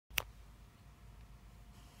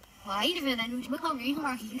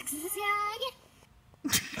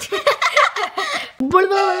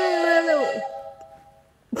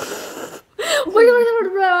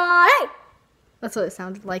That's what it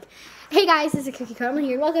sounded like. Hey guys, this is Cookie Carmel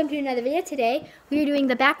here, and welcome to another video. Today, we are doing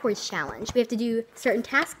the backwards challenge. We have to do certain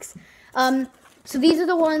tasks. So these are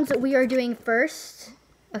the ones that we are doing first,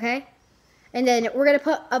 okay? And then we're gonna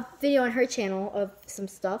put a video on her channel of some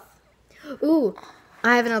stuff. Ooh,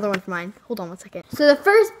 I have another one for mine. Hold on one second. So the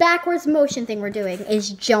first backwards motion thing we're doing is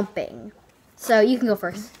jumping. So you can go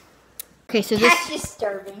first. Okay, so That's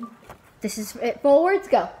disturbing. This is it. Forwards,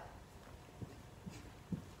 go.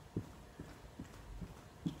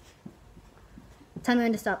 Tell me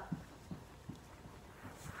when to stop.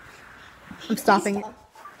 I'm stopping it.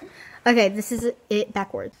 Okay, this is it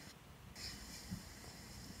backwards.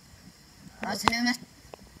 It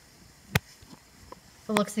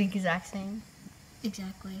looks the exact same.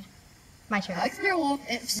 Exactly. My turn.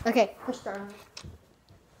 Okay, push start on it.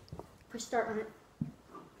 Push start on it.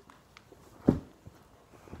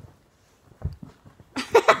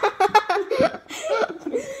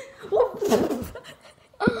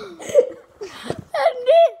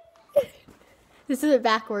 This is it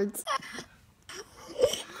backwards.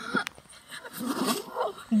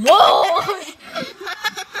 Whoa!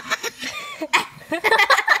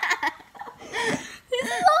 This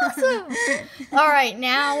is awesome. All right,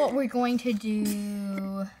 now what we're going to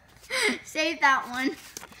do? Save that one.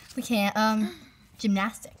 We can't.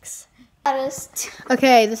 Gymnastics. Artist.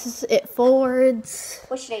 Okay, this is it forwards.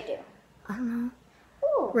 What should I do? I don't know.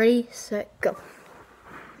 Ooh. Ready, set, go.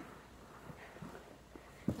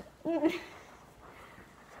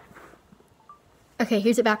 Okay,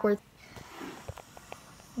 here's it backwards.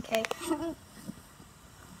 Okay.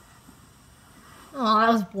 Oh, that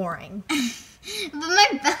was boring. But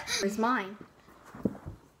my Where's mine?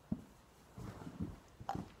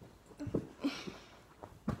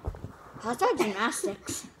 How's that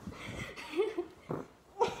gymnastics?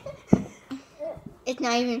 It's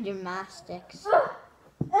not even gymnastics.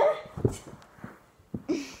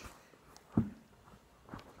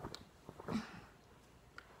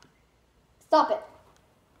 Stop it.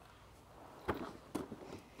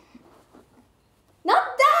 Not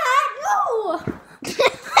that! No!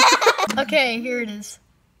 Okay, here it is.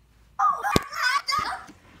 I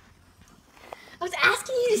was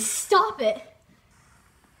asking you to stop it.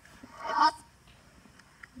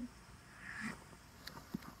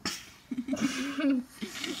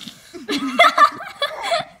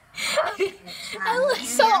 I look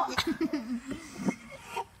so...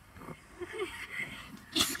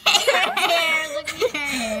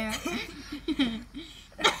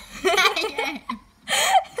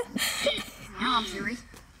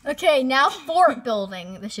 Okay, now fort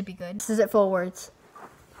building. This should be good. This is it forwards.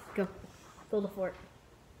 Go. Build a fort.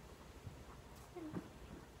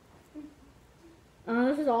 Oh,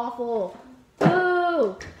 this is awful.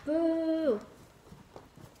 Boo! Boo!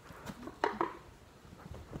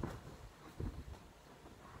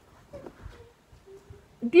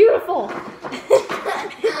 Beautiful! I'm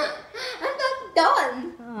not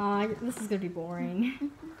done. Oh, this is gonna be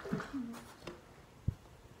boring.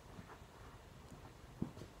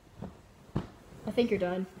 I think you're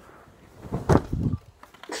done.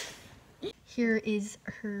 Here is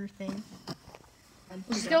her thing.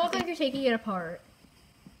 Just go look like you're taking it apart.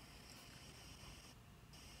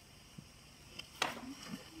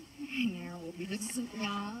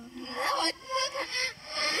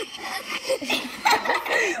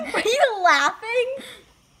 Are you laughing?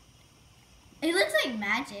 It looks like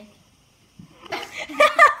magic. That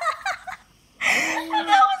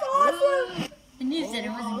was awesome. And you said it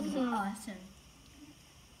wasn't awesome.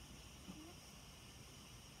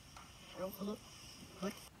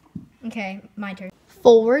 Okay, my turn.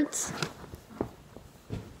 Forwards.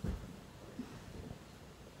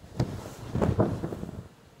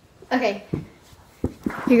 Okay.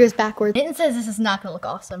 Here goes backwards. It says this is not gonna look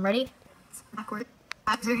awesome. Ready? Backward.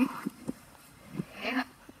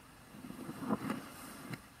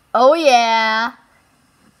 Oh yeah.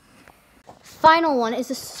 Final one is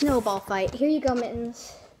a snowball fight. Here you go,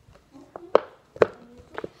 Mittens.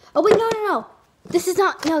 Oh wait, no. This is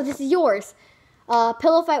not, no, this is yours.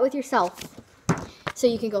 Pillow fight with yourself. So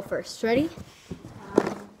you can go first. Ready?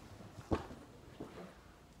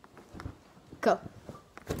 Go.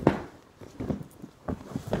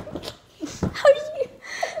 How did you?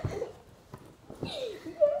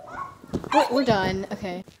 We're done.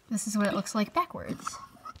 Okay. This is what it looks like backwards.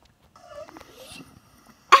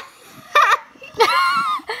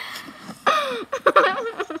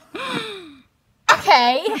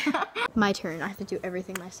 Okay. My turn. I have to do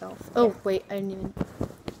everything myself. Oh, wait. I didn't even...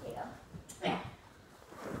 Yeah.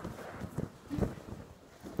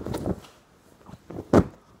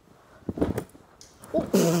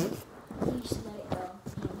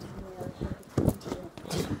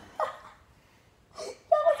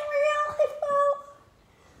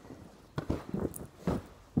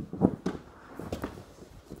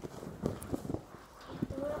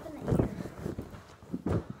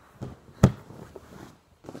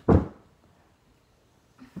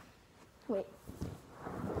 Wait.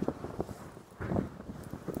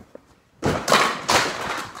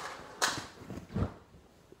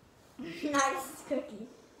 Nice cookie.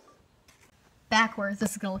 Backwards.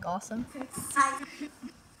 This is gonna look awesome.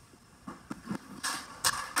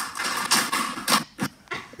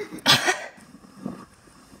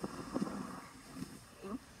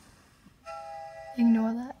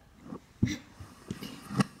 Ignore that.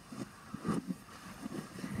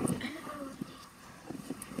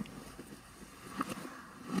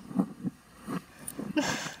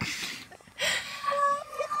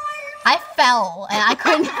 I fell and I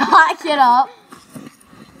could not get up.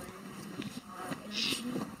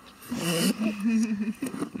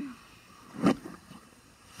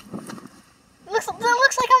 Looks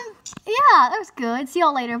like I'm. Yeah, that was good. See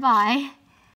y'all later. Bye.